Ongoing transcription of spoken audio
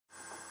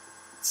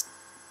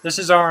This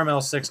is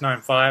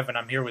RML695, and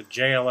I'm here with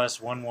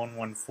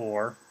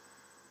JLS1114,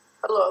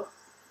 Hello.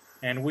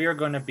 and we are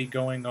going to be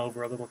going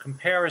over a little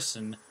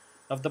comparison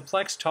of the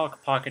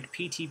PlexTalk Pocket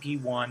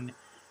PTP1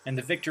 and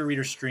the Victor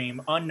Reader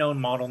Stream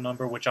unknown model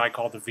number, which I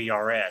call the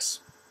VRS.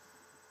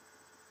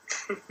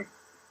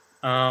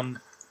 To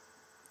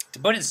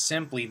put it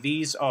simply,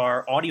 these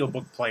are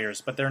audiobook players,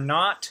 but they're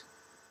not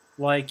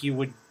like you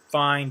would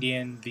find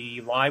in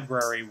the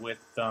library with,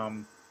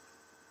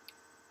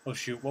 oh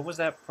shoot, what was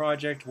that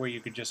project where you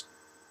could just,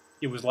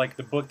 it was like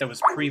the book that was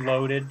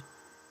preloaded,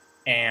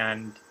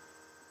 and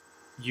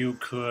you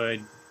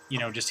could,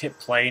 just hit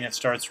play and it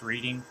starts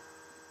reading.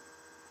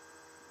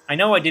 I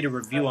know I did a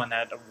review on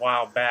that a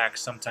while back,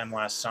 sometime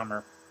last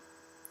summer.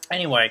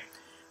 Anyway,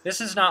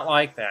 this is not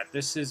like that.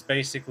 This is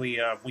basically,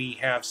 we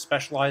have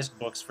specialized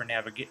books for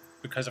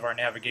because of our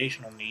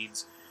navigational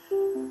needs.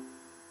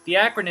 The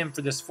acronym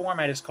for this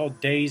format is called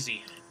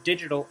DAISY,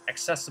 Digital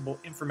Accessible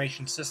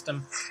Information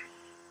System,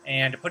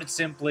 and to put it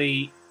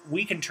simply,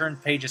 we can turn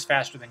pages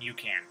faster than you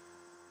can.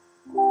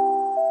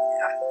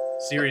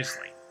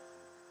 Seriously.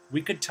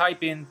 We could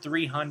type in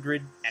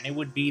 300, and it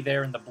would be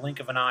there in the blink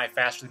of an eye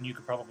faster than you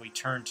could probably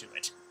turn to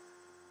it.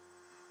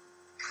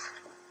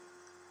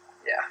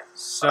 Yeah.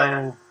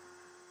 So,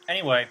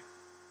 anyway,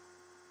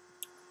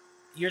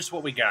 here's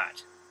what we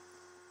got.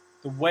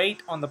 The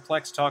weight on the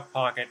PlexTalk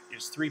Pocket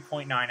is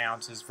 3.9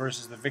 ounces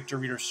versus the Victor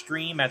Reader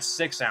Stream at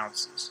 6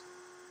 ounces.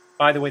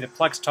 By the way, the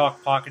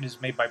PlexTalk Pocket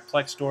is made by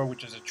PlexStore,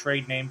 which is a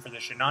trade name for the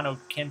Shinano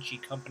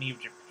Kenshi Company of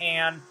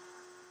Japan,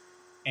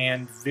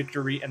 and the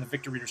Victor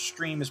Reader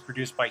Stream is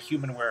produced by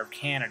HumanWare of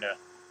Canada.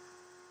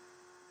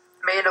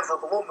 Made of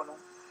aluminum.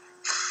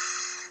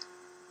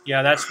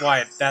 Yeah, that's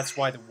why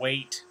the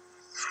weight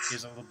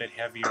is a little bit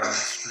heavier on the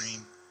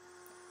Stream.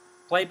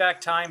 Playback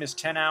time is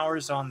 10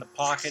 hours on the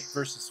Pocket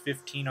versus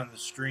 15 on the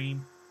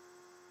Stream.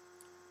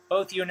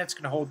 Both units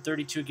can hold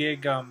 32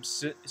 gig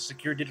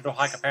secure digital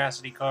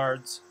high-capacity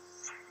cards.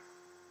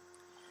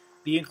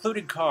 The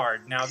included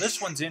card. Now,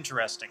 this one's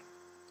interesting.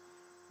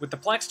 With the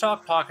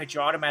PlexTalk Pocket, you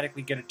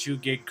automatically get a 2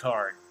 gig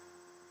card.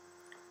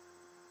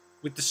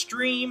 With the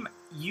Stream,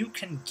 you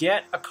can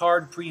get a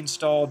card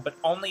pre-installed, but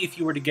only if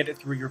you were to get it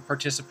through your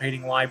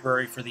participating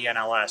library for the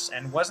NLS.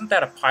 And wasn't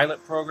that a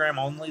pilot program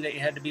only that you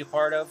had to be a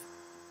part of?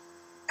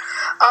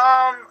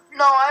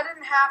 No, I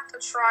didn't have to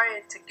try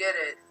it to get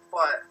it,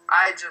 but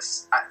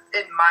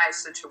in my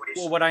situation.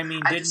 Well, what I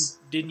mean,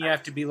 didn't you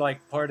have to be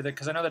like part of it?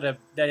 Because I know that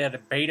they had a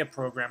beta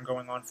program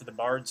going on for the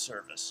Bard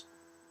service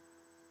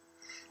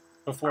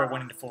before it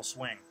went into full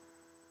swing.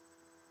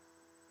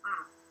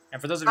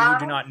 And for those of you who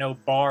do not know,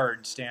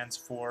 BARD stands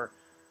for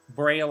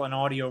Braille and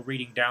Audio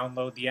Reading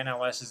Download. The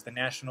NLS is the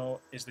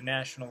national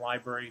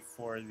library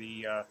for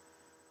the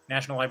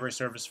National Library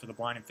Service for the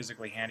Blind and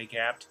Physically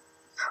Handicapped.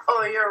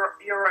 Oh,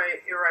 you're right.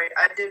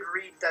 I did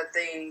read that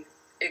they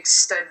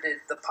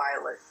extended the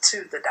pilot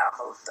to the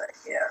download thing.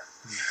 Yeah.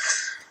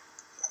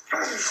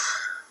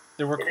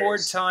 The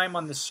record time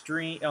on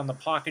the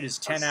Pocket is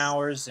 10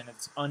 hours, and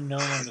it's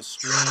unknown on the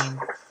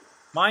Stream.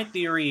 My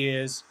theory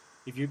is,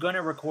 if you're going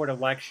to record a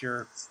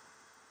lecture,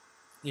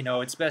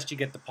 it's best you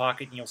get the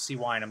Pocket, and you'll see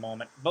why in a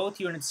moment. Both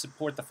units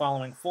support the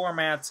following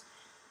formats: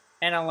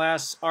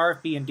 NLS,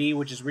 RFB&D,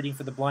 which is Reading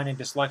for the Blind and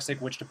Dyslexic,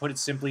 which, to put it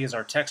simply, is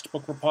our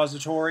textbook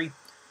repository.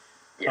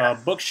 Yeah.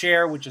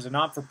 Bookshare, which is a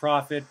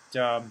not-for-profit,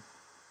 $50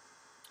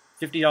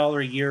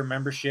 a year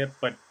membership,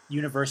 but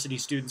university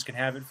students can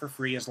have it for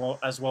free, as well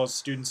as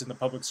students in the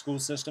public school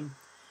system.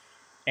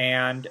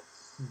 And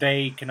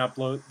they can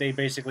upload,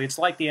 basically, it's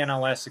like the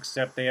NLS,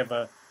 except they have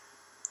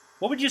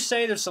what would you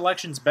say, their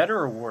selection's better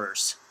or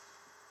worse?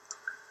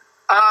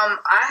 I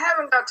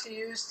haven't got to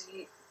use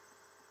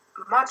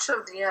much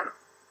of the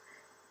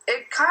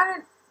It kind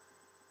of,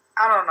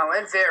 I don't know,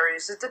 it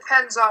varies. It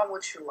depends on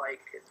what you like.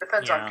 It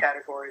depends on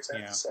categories, I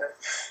have to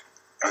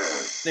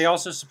say. They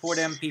also support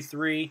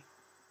MP3,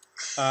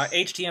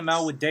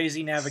 HTML with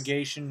DAISY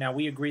navigation. Now,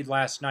 we agreed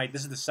last night,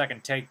 this is the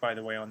second take, by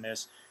the way, on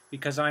this,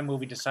 because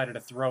iMovie decided to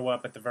throw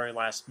up at the very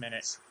last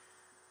minute.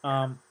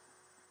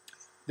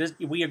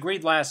 We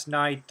agreed last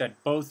night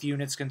that both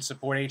units can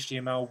support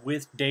HTML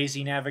with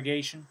DAISY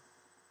navigation.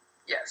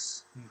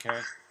 Yes.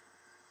 Okay.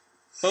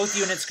 Both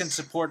units can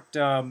support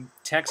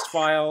text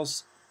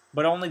files,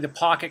 but only the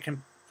Pocket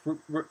can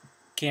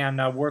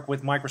work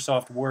with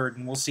Microsoft Word,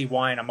 and we'll see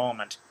why in a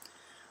moment.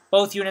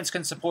 Both units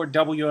can support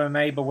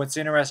WMA, but what's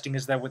interesting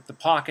is that with the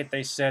Pocket,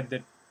 they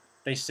said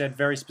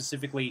very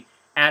specifically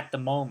 "at the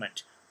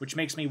moment," which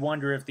makes me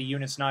wonder if the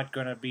unit's not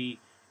going to be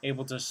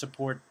able to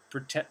support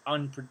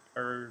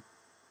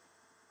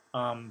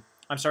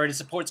I'm sorry, it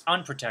supports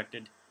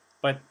unprotected,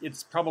 but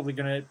it's probably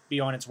going to be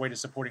on its way to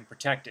supporting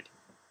protected.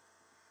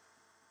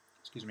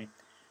 Excuse me.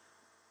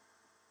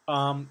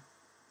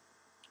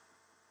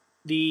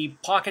 The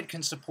Pocket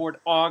can support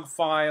OGG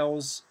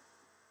files.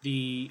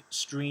 The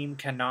Stream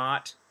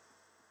cannot.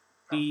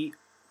 The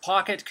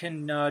Pocket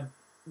can,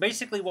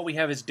 basically what we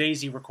have is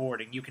DAISY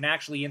recording. You can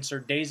actually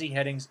insert DAISY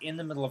headings in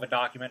the middle of a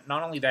document.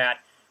 Not only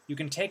that, you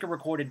can take a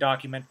recorded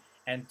document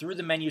and through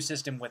the menu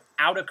system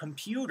without a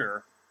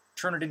computer,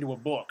 turn it into a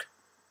book.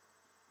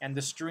 And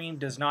the stream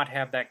does not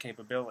have that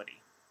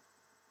capability.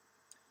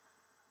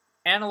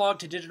 Analog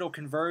to digital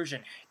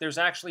conversion. There's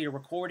actually a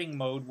recording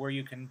mode where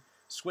you can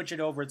switch it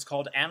over. It's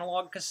called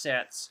analog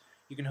cassettes.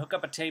 You can hook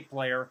up a tape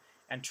player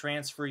and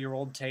transfer your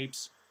old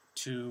tapes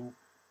to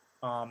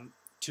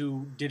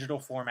digital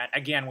format,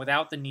 again,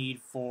 without the need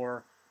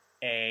for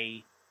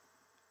a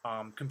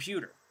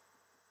computer.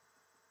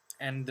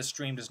 And the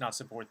stream does not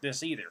support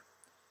this either.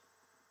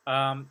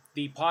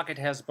 The Pocket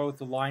has both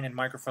the line and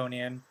microphone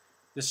in.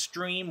 The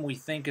stream, we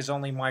think, is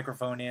only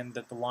microphone in,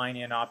 that the line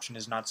in option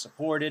is not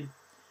supported.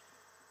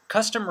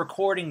 Custom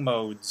recording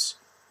modes.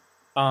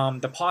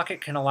 The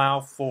Pocket can allow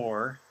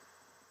for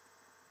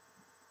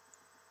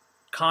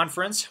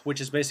conference, which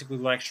is basically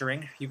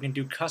lecturing. You can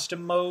do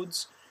custom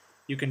modes,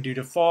 you can do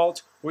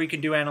default, or you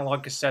can do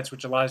analog cassettes,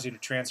 which allows you to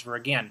transfer,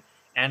 again,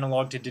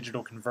 analog to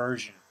digital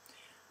conversion.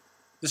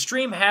 The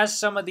stream has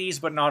some of these,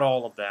 but not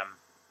all of them.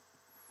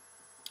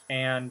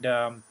 And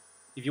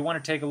if you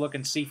want to take a look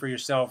and see for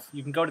yourself,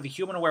 you can go to the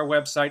HumanWare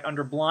website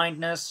under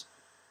blindness,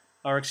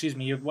 or excuse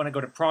me, you want to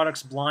go to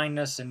products,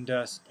 blindness, and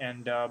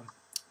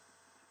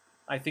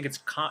I think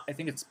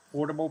it's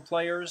portable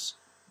players,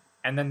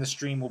 and then the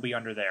stream will be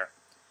under there.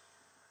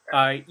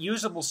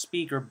 Usable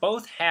speaker,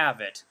 both have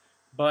it,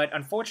 but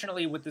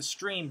unfortunately with the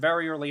stream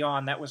very early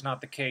on that was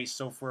not the case,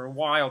 so for a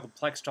while the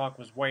PlexTalk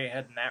was way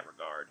ahead in that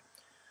regard.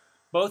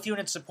 Both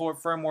units support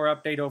firmware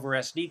update over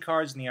SD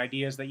cards, and the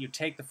idea is that you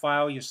take the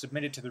file, you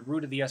submit it to the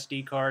root of the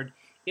SD card,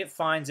 it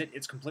finds it,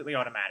 it's completely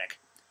automatic.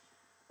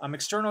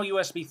 External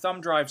USB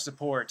thumb drive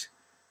support.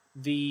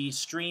 The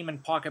stream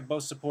and Pocket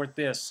both support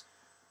this.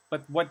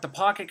 But what the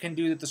Pocket can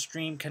do that the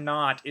stream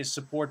cannot is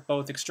support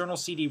both external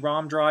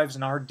CD-ROM drives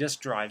and hard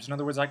disk drives. In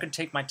other words, I could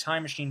take my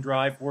Time Machine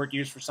drive, were it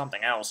used for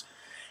something else,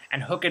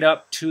 and hook it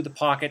up to the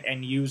Pocket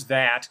and use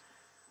that,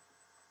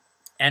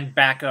 and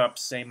back up,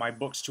 say, my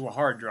books to a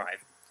hard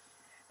drive.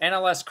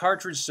 NLS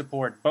cartridge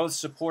support. Both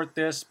support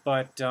this,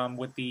 but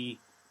with the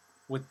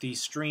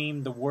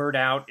stream, the word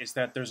out is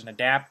that there's an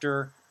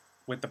adapter.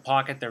 With the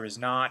Pocket, there is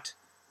not.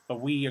 But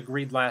we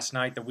agreed last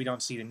night that we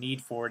don't see the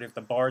need for it if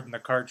the BARD and the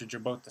cartridge are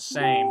both the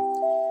same.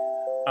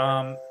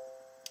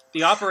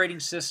 The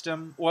operating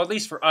system, well, at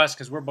least for us,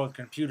 because we're both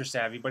computer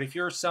savvy, but if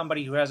you're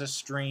somebody who has a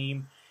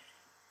stream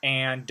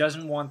and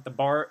doesn't want the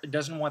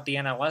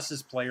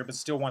NLS's player, but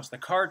still wants the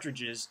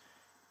cartridges,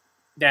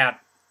 that,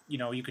 you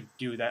know, you could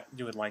do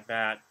it like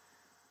that.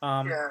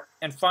 Yeah.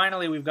 And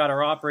finally, we've got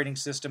our operating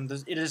system.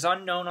 It is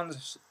unknown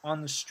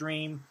on the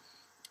stream,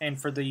 and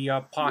for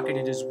the Pocket,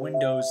 it is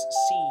Windows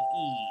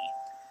CE.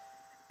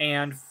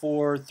 And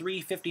for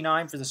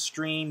 $359 for the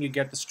stream, you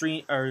get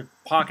the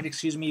Pocket,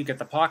 excuse me, you get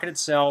the Pocket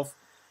itself,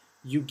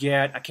 you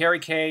get a carry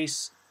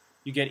case,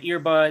 you get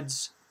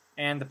earbuds,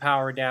 and the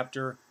power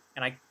adapter.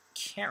 And I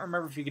can't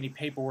remember if you get any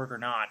paperwork or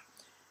not.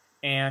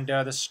 And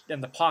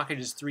the Pocket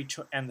is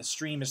and the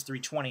stream is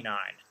 $329.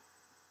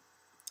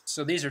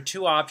 So these are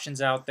two options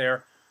out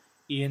there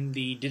in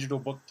the digital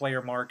book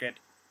player market,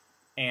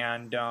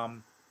 and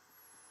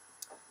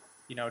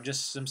you know,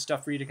 just some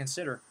stuff for you to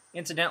consider.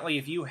 Incidentally,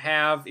 if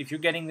you're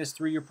getting this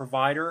through your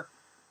provider,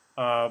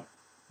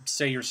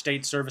 say your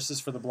state services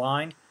for the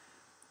blind,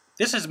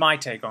 this is my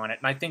take on it,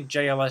 and I think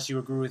JLS, you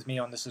agree with me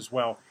on this as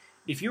well.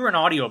 If you're an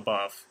audio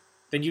buff,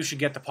 then you should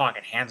get the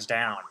Pocket, hands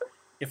down.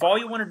 If all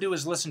you want to do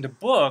is listen to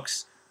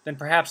books, then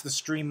perhaps the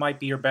stream might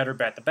be your better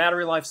bet. The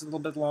battery life's a little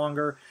bit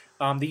longer.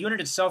 The unit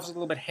itself is a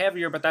little bit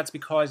heavier, but that's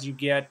because you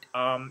get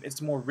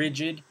it's more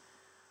rigid.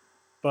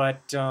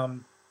 But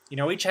you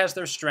know, each has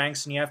their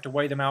strengths, and you have to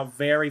weigh them out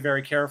very,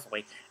 very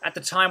carefully. At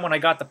the time when I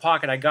got the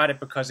Pocket, I got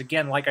it because,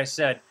 again, like I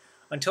said,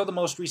 until the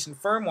most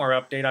recent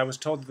firmware update, I was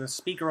told that the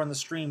speaker on the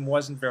stream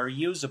wasn't very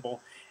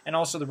usable, and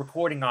also the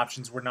recording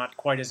options were not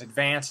quite as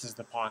advanced as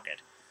the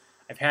Pocket.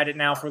 I've had it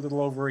now for a little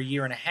over a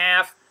year and a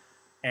half,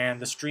 and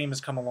the stream has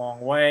come a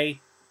long way.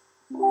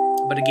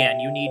 But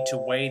again, you need to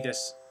weigh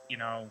this, you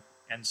know,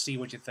 and see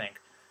what you think.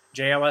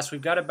 JLS,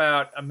 we've got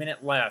about a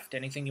minute left.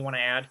 Anything you want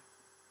to add?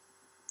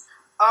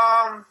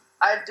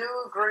 I do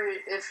agree.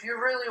 If you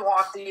really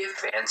want the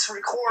advanced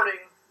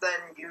recording, then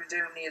you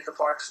do need the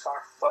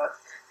PlexTalk. But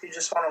if you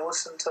just want to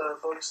listen to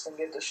books, then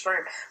get the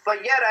stream.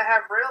 But yet I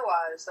have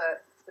realized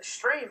that the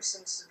stream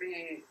seems to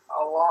be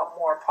a lot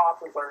more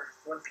popular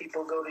when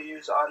people go to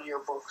use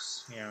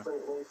audiobooks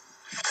lately.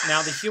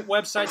 Now, the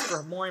websites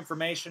for more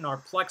information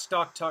are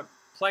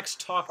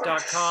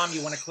PlexTalk.com.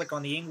 You want to click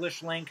on the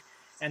English link.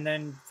 And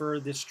then for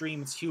the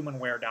stream, it's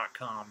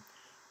HumanWare.com.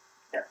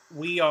 Yeah.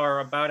 We are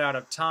about out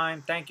of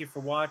time. Thank you for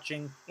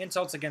watching.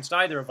 Insults against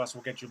either of us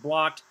will get you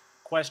blocked.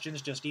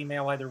 Questions, just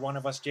email either one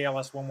of us,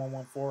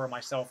 JLS1114, or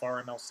myself,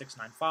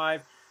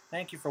 RML695.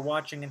 Thank you for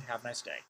watching, and have a nice day.